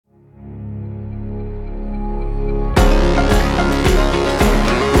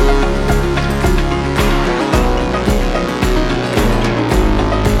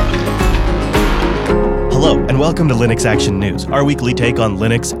welcome to Linux Action News, our weekly take on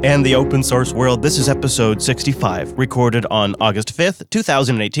Linux and the open source world. This is episode 65, recorded on August 5th,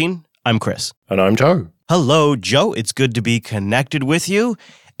 2018. I'm Chris. And I'm Joe. Hello, Joe. It's good to be connected with you.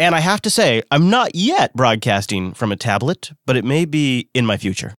 And I have to say, I'm not yet broadcasting from a tablet, but it may be in my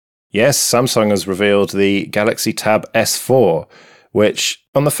future. Yes, Samsung has revealed the Galaxy Tab S4, which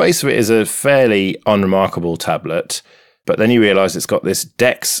on the face of it is a fairly unremarkable tablet. But then you realize it's got this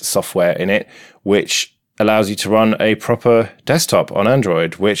DeX software in it, which allows you to run a proper desktop on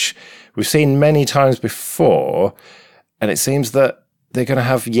Android, which we've seen many times before. And it seems that they're going to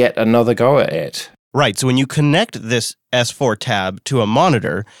have yet another go at it. Right. So when you connect this S4 tab to a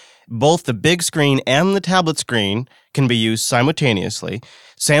monitor, both the big screen and the tablet screen can be used simultaneously.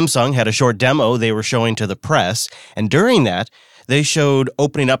 Samsung had a short demo they were showing to the press, and during that, they showed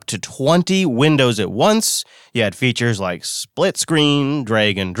opening up to 20 windows at once. You had features like split screen,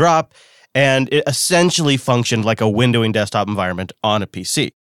 drag and drop, and it essentially functioned like a windowing desktop environment on a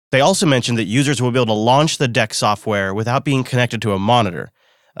PC. They also mentioned that users will be able to launch the DeX software without being connected to a monitor.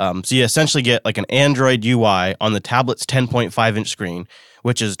 So you essentially get like an Android UI on the tablet's 10.5-inch screen,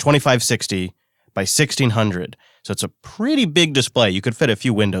 which is 2560 by 1600. So it's a pretty big display. You could fit a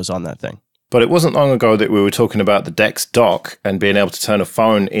few windows on that thing. But it wasn't long ago that we were talking about the DeX dock and being able to turn a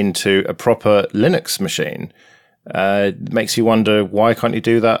phone into a proper Linux machine. It makes you wonder, why can't you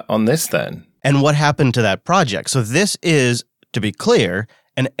do that on this then? And what happened to that project? So this is, to be clear,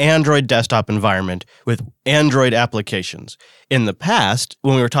 an Android desktop environment with Android applications. In the past,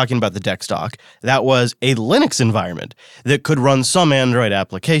 when we were talking about the DeX dock, that was a Linux environment that could run some Android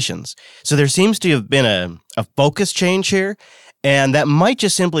applications. So there seems to have been a focus change here. And that might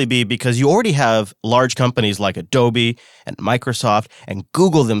just simply be because you already have large companies like Adobe and Microsoft and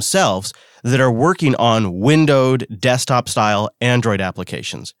Google themselves that are working on windowed desktop-style Android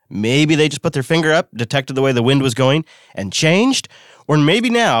applications. Maybe they just put their finger up, detected the way the wind was going, and changed. Or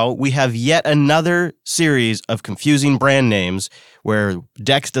maybe now we have yet another series of confusing brand names where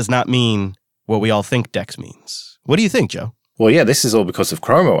DeX does not mean what we all think DeX means. What do you think, Joe? Well, yeah, this is all because of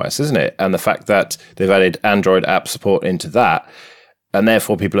Chrome OS, isn't it? And the fact that they've added Android app support into that. And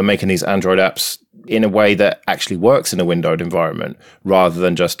therefore, people are making these Android apps in a way that actually works in a windowed environment rather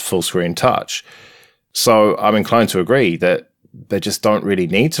than just full screen touch. So I'm inclined to agree that they just don't really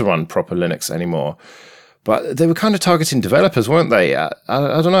need to run proper Linux anymore. But they were kind of targeting developers, weren't they? I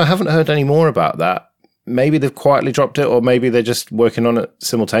don't know. I haven't heard any more about that. Maybe they've quietly dropped it, or maybe they're just working on it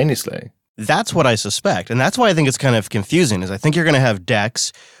simultaneously. That's what I suspect. And that's why I think it's kind of confusing, is I think you're going to have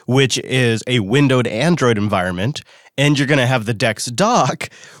DeX, which is a windowed Android environment, and you're going to have the DeX dock,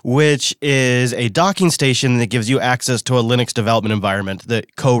 which is a docking station that gives you access to a Linux development environment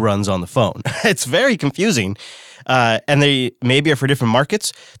that co-runs on the phone. It's very confusing. And they maybe are for different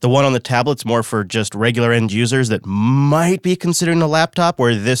markets. The one on the tablet's more for just regular end users that might be considering a laptop,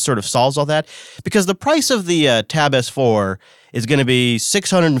 where this sort of solves all that. Because the price of the Tab S4 is going to be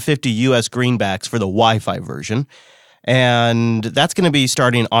 650 US greenbacks for the Wi-Fi version. And that's going to be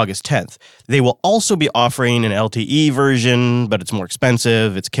starting August 10th. They will also be offering an LTE version, but it's more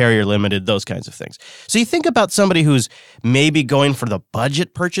expensive, it's carrier limited, those kinds of things. So you think about somebody who's maybe going for the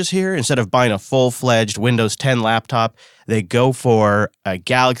budget purchase here. Instead of buying a full-fledged Windows 10 laptop, they go for a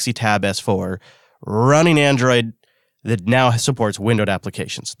Galaxy Tab S4 running Android that now supports windowed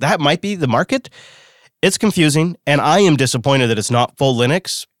applications. That might be the market. It's confusing, and I am disappointed that it's not full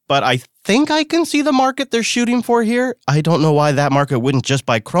Linux, but I think I can see the market they're shooting for here. I don't know why that market wouldn't just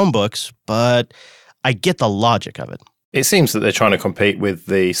buy Chromebooks, but I get the logic of it. It seems that they're trying to compete with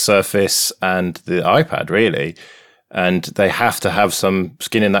the Surface and the iPad, really. And they have to have some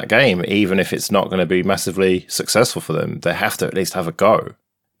skin in that game, even if it's not going to be massively successful for them. They have to at least have a go.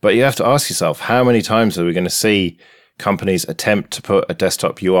 But you have to ask yourself, how many times are we going to see companies attempt to put a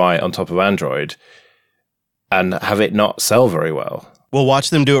desktop UI on top of Android and have it not sell very well? We'll watch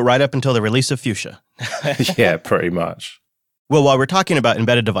them do it right up until the release of Fuchsia. Yeah, pretty much. Well, while we're talking about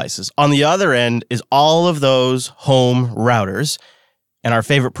embedded devices, on the other end is all of those home routers. And our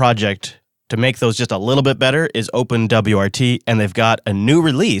favorite project to make those just a little bit better is OpenWrt, and they've got a new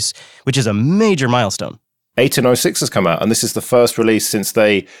release, which is a major milestone. 1806 has come out, and this is the first release since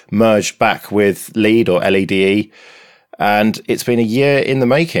they merged back with LEED or LEDE, and it's been a year in the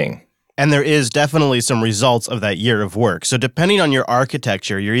making. And there is definitely some results of that year of work. So depending on your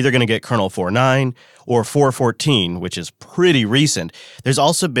architecture, you're either going to get kernel 4.9 or 4.14, which is pretty recent. There's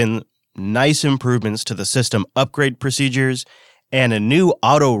also been nice improvements to the system upgrade procedures and a new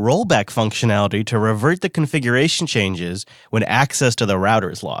auto rollback functionality to revert the configuration changes when access to the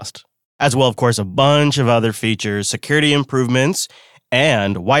router is lost. As well, of course, a bunch of other features, security improvements,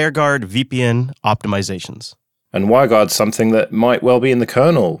 and WireGuard VPN optimizations. And WireGuard's something that might well be in the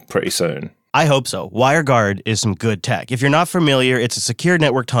kernel pretty soon. I hope so. WireGuard is some good tech. If you're not familiar, it's a secure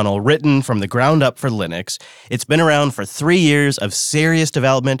network tunnel written from the ground up for Linux. It's been around for 3 years of serious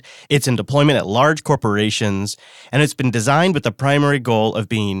development. It's in deployment at large corporations, and it's been designed with the primary goal of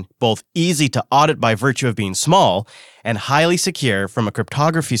being both easy to audit by virtue of being small and highly secure from a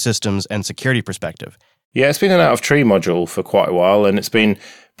cryptography systems and security perspective. Yeah, it's been an out-of-tree module for quite a while, and it's been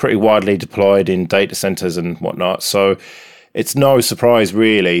pretty widely deployed in data centers and whatnot. So it's no surprise,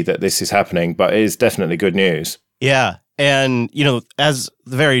 really, that this is happening, but it is definitely good news. Yeah. And, as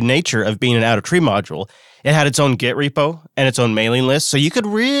the very nature of being an out-of-tree module, it had its own Git repo and its own mailing list. So you could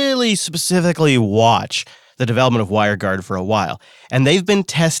really specifically watch the development of WireGuard for a while. And they've been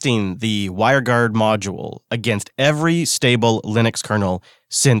testing the WireGuard module against every stable Linux kernel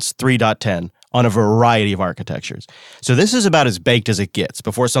since 3.10 on a variety of architectures. So this is about as baked as it gets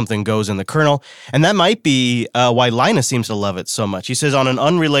before something goes in the kernel. And that might be why Linus seems to love it so much. He says, on an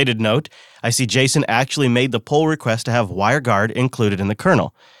unrelated note, I see Jason actually made the pull request to have WireGuard included in the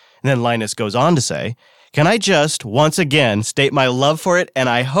kernel. And then Linus goes on to say, can I just, once again, state my love for it, and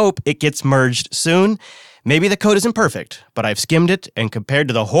I hope it gets merged soon? Maybe the code isn't perfect, but I've skimmed it and compared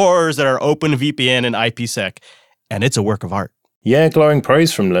to the horrors that are OpenVPN and IPsec, and it's a work of art. Yeah, glowing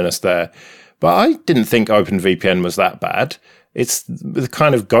praise from Linus there. But I didn't think OpenVPN was that bad. It's the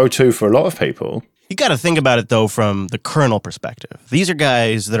kind of go-to for a lot of people. You got to think about it, though, from the kernel perspective. These are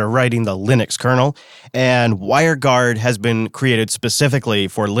guys that are writing the Linux kernel, and WireGuard has been created specifically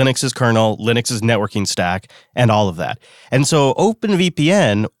for Linux's kernel, Linux's networking stack, and all of that. And so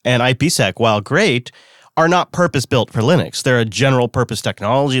OpenVPN and IPsec, while great, are not purpose-built for Linux. They're a general-purpose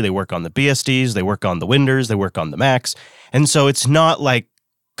technology. They work on the BSDs, they work on the Windows, they work on the Macs. And so it's not like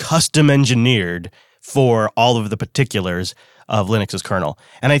custom engineered for all of the particulars of Linux's kernel.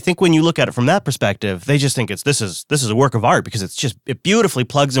 And I think when you look at it from that perspective, they just think this is a work of art because it beautifully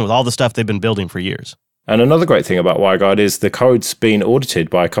plugs in with all the stuff they've been building for years. And another great thing about WireGuard is the code's been audited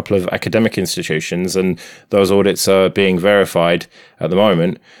by a couple of academic institutions, and those audits are being verified at the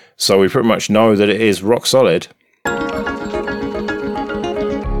moment. So we pretty much know that it is rock solid.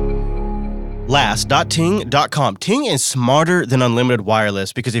 Last.ting.com. Ting is smarter than unlimited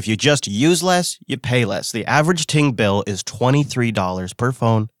wireless because if you just use less, you pay less. The average Ting bill is $23 per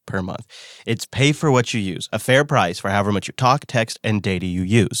phone per month. It's pay for what you use, a fair price for however much you talk, text, and data you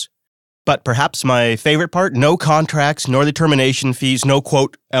use. But perhaps my favorite part, no contracts, nor the termination fees, no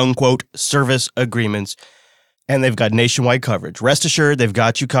quote-unquote service agreements. And they've got nationwide coverage. Rest assured, they've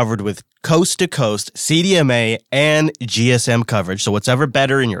got you covered with coast-to-coast CDMA and GSM coverage. So whatever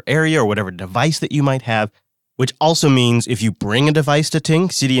better in your area or whatever device that you might have, which also means if you bring a device to Ting,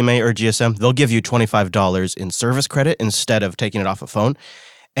 CDMA or GSM, they'll give you $25 in service credit instead of taking it off a phone.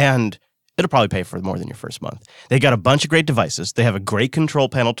 And it'll probably pay for more than your first month. They got a bunch of great devices. They have a great control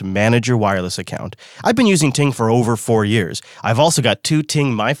panel to manage your wireless account. I've been using Ting for over 4 years. I've also got 2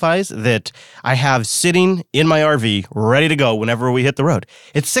 Ting MiFis that I have sitting in my RV ready to go whenever we hit the road.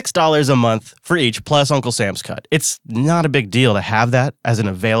 It's $6 a month for each plus Uncle Sam's cut. It's not a big deal to have that as an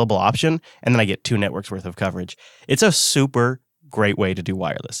available option, and then I get 2 networks worth of coverage. It's a super great way to do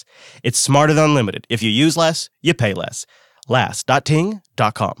wireless. It's smarter than unlimited. If you use less, you pay less.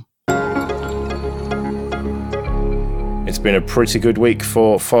 Last.ting.com. It's been a pretty good week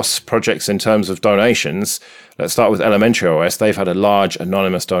for FOSS projects in terms of donations. Let's start with Elementary OS. They've had a large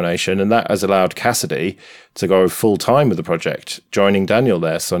anonymous donation, and that has allowed Cassidy to go full-time with the project, joining Daniel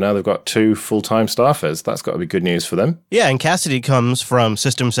there. So now they've got 2 full-time staffers. That's got to be good news for them. Yeah, and Cassidy comes from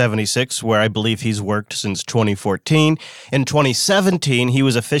System 76, where I believe he's worked since 2014. In 2017, he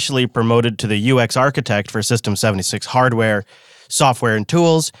was officially promoted to the UX architect for System 76 hardware, software, and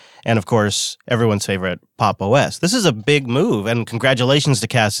tools, and of course, everyone's favorite, Pop! OS. This is a big move, and congratulations to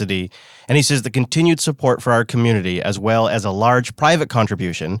Cassidy. And he says the continued support for our community, as well as a large private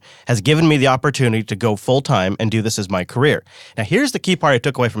contribution, has given me the opportunity to go full-time and do this as my career. Now, here's the key part I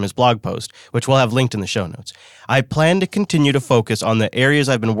took away from his blog post, which we'll have linked in the show notes. I plan to continue to focus on the areas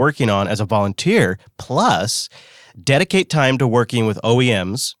I've been working on as a volunteer, plus dedicate time to working with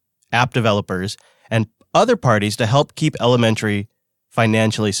OEMs, app developers, and other parties to help keep Elementary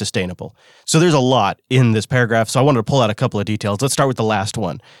financially sustainable. So there's a lot in this paragraph, so I wanted to pull out a couple of details. Let's start with the last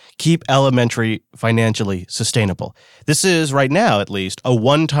one. Keep Elementary financially sustainable. This is, right now at least, a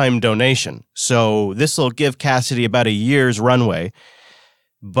one-time donation. So this will give Cassidy about a year's runway,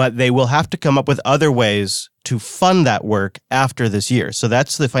 but they will have to come up with other ways to fund that work after this year. So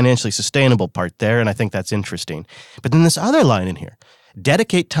that's the financially sustainable part there, and I think that's interesting. But then this other line in here,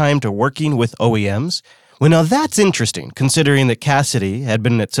 dedicate time to working with OEMs. Well, now that's interesting, considering that Cassidy had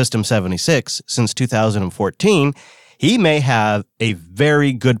been at System 76 since 2014. He may have a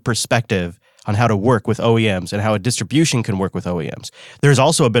very good perspective on how to work with OEMs and how a distribution can work with OEMs. There's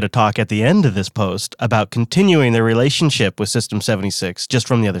also a bit of talk at the end of this post about continuing their relationship with System 76 just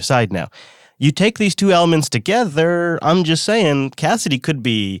from the other side now. You take these two elements together, I'm just saying Cassidy could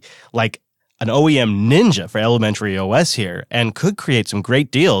be like an OEM ninja for elementary OS here and could create some great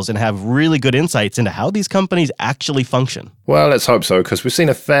deals and have really good insights into how these companies actually function. Well, let's hope so, because we've seen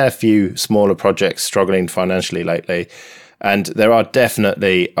a fair few smaller projects struggling financially lately. And there are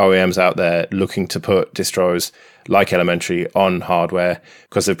definitely OEMs out there looking to put distros like Elementary on hardware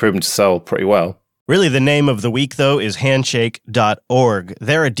because they've proven to sell pretty well. Really, the name of the week, though, is Handshake.org.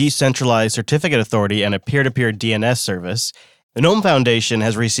 They're a decentralized certificate authority and a peer-to-peer DNS service. The GNOME Foundation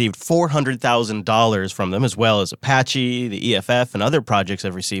has received $400,000 from them, as well as Apache, the EFF, and other projects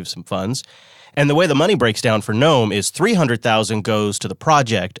have received some funds. And the way the money breaks down for GNOME is $300,000 goes to the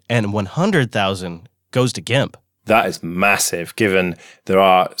project and $100,000 goes to GIMP. That is massive, given there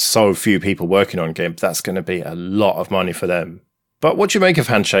are so few people working on GIMP. That's going to be a lot of money for them. But what do you make of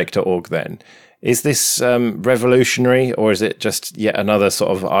Handshake.org then? Is this revolutionary, or is it just yet another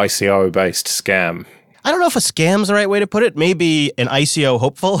sort of ICO-based scam? I don't know if a scam's the right way to put it. Maybe an ICO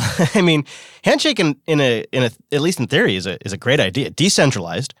hopeful. I mean, Handshake in at least in theory is a great idea.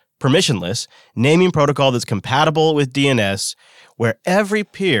 Decentralized, permissionless, naming protocol that's compatible with DNS, where every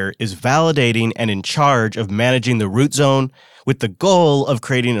peer is validating and in charge of managing the root zone with the goal of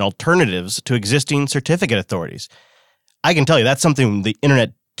creating alternatives to existing certificate authorities. I can tell you that's something the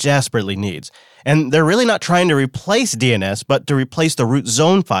internet desperately needs. And they're really not trying to replace DNS, but to replace the root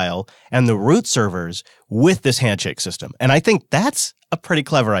zone file and the root servers with this handshake system. And I think that's a pretty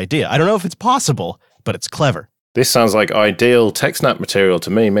clever idea. I don't know if it's possible, but it's clever. This sounds like ideal TechSnap material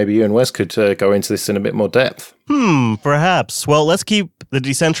to me. Maybe you and Wes could go into this in a bit more depth. Perhaps. Well, let's keep the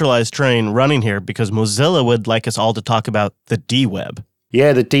decentralized train running here because Mozilla would like us all to talk about the D-Web.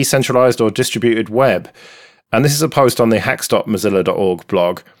 Yeah, the decentralized or distributed web. And this is a post on the hacks.mozilla.org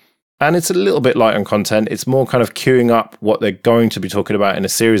blog. And it's a little bit light on content. It's more kind of queuing up what they're going to be talking about in a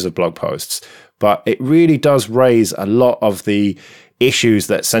series of blog posts. But it really does raise a lot of the issues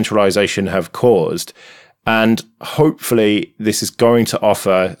that centralization have caused. And hopefully this is going to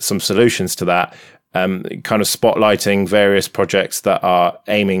offer some solutions to that, kind of spotlighting various projects that are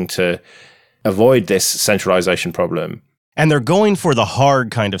aiming to avoid this centralization problem. And they're going for the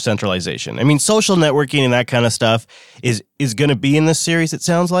hard kind of centralization. I mean, social networking and that kind of stuff is going to be in this series, it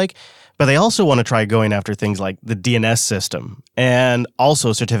sounds like. But they also want to try going after things like the DNS system and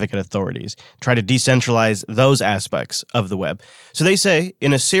also certificate authorities, try to decentralize those aspects of the web. So they say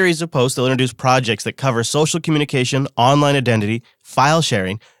in a series of posts, they'll introduce projects that cover social communication, online identity, file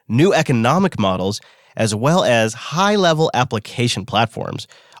sharing, new economic models, as well as high-level application platforms.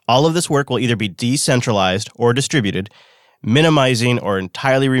 All of this work will either be decentralized or distributed, minimizing or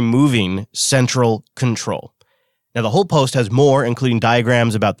entirely removing central control. Now, the whole post has more, including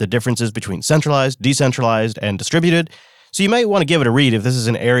diagrams about the differences between centralized, decentralized, and distributed. So you might want to give it a read if this is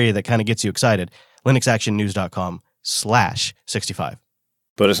an area that kind of gets you excited. linuxactionnews.com/65.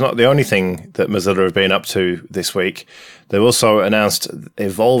 But it's not the only thing that Mozilla have been up to this week. They've also announced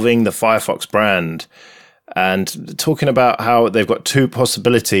evolving the Firefox brand and talking about how they've got two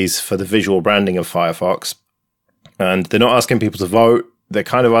possibilities for the visual branding of Firefox. And they're not asking people to vote. They're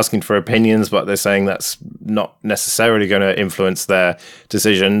kind of asking for opinions, but they're saying that's not necessarily going to influence their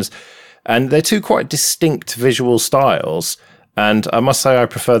decisions. And they're two quite distinct visual styles. And I must say I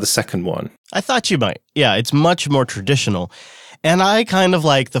prefer the second one. I thought you might. Yeah, it's much more traditional. And I kind of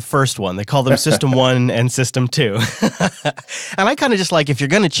like the first one. They call them System 1 and System 2. And I kind of just like, if you're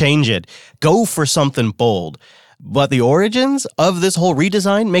going to change it, go for something bold. But the origins of this whole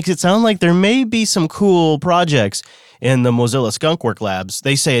redesign makes it sound like there may be some cool projects in the Mozilla Skunkworks labs.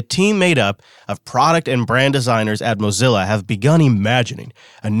 They say a team made up of product and brand designers at Mozilla have begun imagining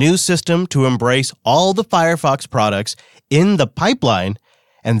a new system to embrace all the Firefox products in the pipeline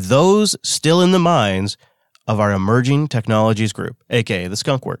and those still in the minds of our emerging technologies group, aka the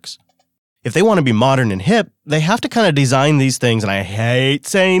Skunkworks. If they want to be modern and hip, they have to kind of design these things, and I hate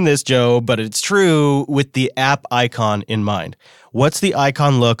saying this, Joe, but it's true, with the app icon in mind. What's the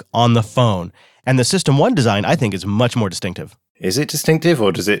icon look on the phone? And the System 1 design, I think, is much more distinctive. Is it distinctive,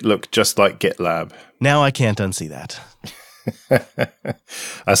 or does it look just like GitLab? Now I can't unsee that.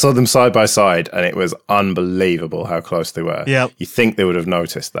 I saw them side by side, and it was unbelievable how close they were. Yep. You think they would have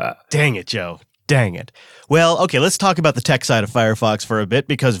noticed that. Dang it, Joe. Dang it. Well, okay, let's talk about the tech side of Firefox for a bit,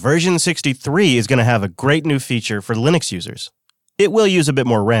 because version 63 is going to have a great new feature for Linux users. It will use a bit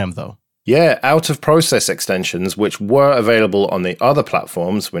more RAM, though. Yeah, out-of-process extensions, which were available on the other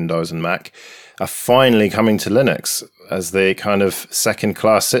platforms, Windows and Mac, are finally coming to Linux as the kind of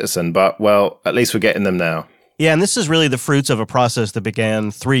second-class citizen. But, well, at least we're getting them now. Yeah, and this is really the fruits of a process that began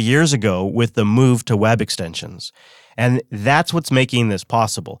 3 years ago with the move to web extensions. And that's what's making this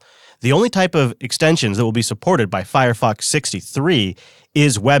possible. The only type of extensions that will be supported by Firefox 63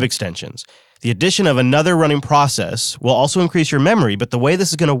 is web extensions. The addition of another running process will also increase your memory, but the way this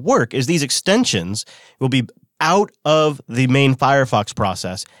is going to work is these extensions will be out of the main Firefox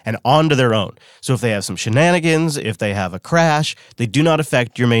process and onto their own. So if they have some shenanigans, if they have a crash, they do not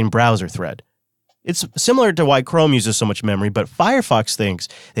affect your main browser thread. It's similar to why Chrome uses so much memory, but Firefox thinks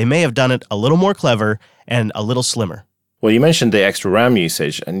they may have done it a little more clever and a little slimmer. Well, you mentioned the extra RAM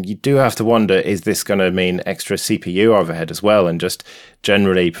usage, and you do have to wonder, is this going to mean extra CPU overhead as well? And just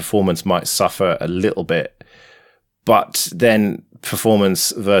generally, performance might suffer a little bit. But then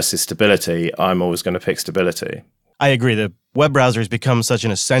performance versus stability, I'm always going to pick stability. I agree. The web browser has become such an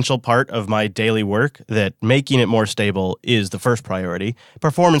essential part of my daily work that making it more stable is the first priority.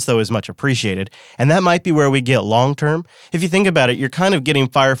 Performance, though, is much appreciated, and that might be where we get long-term. If you think about it, you're kind of getting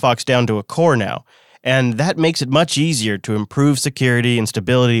Firefox down to a core now. And that makes it much easier to improve security and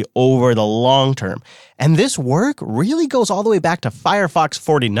stability over the long term. And this work really goes all the way back to Firefox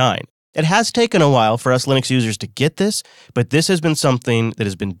 49. It has taken a while for us Linux users to get this, but this has been something that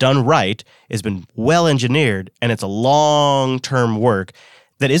has been done right, has been well engineered, and it's a long-term work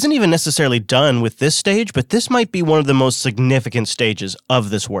that isn't even necessarily done with this stage, but this might be one of the most significant stages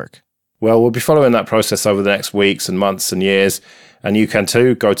of this work. Well, we'll be following that process over the next weeks and months and years. And you can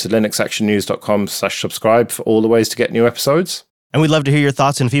too. Go to linuxactionnews.com/subscribe for all the ways to get new episodes. And we'd love to hear your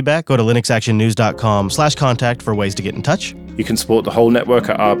thoughts and feedback. Go to linuxactionnews.com/contact for ways to get in touch. You can support the whole network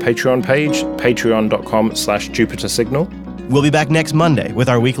at our Patreon page, patreon.com/JupiterSignal. We'll be back next Monday with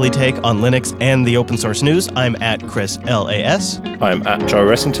our weekly take on Linux and the open source news. I'm at Chris LAS. I'm at Joe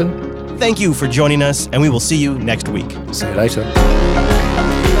Ressington. Thank you for joining us, and we will see you next week. See you later.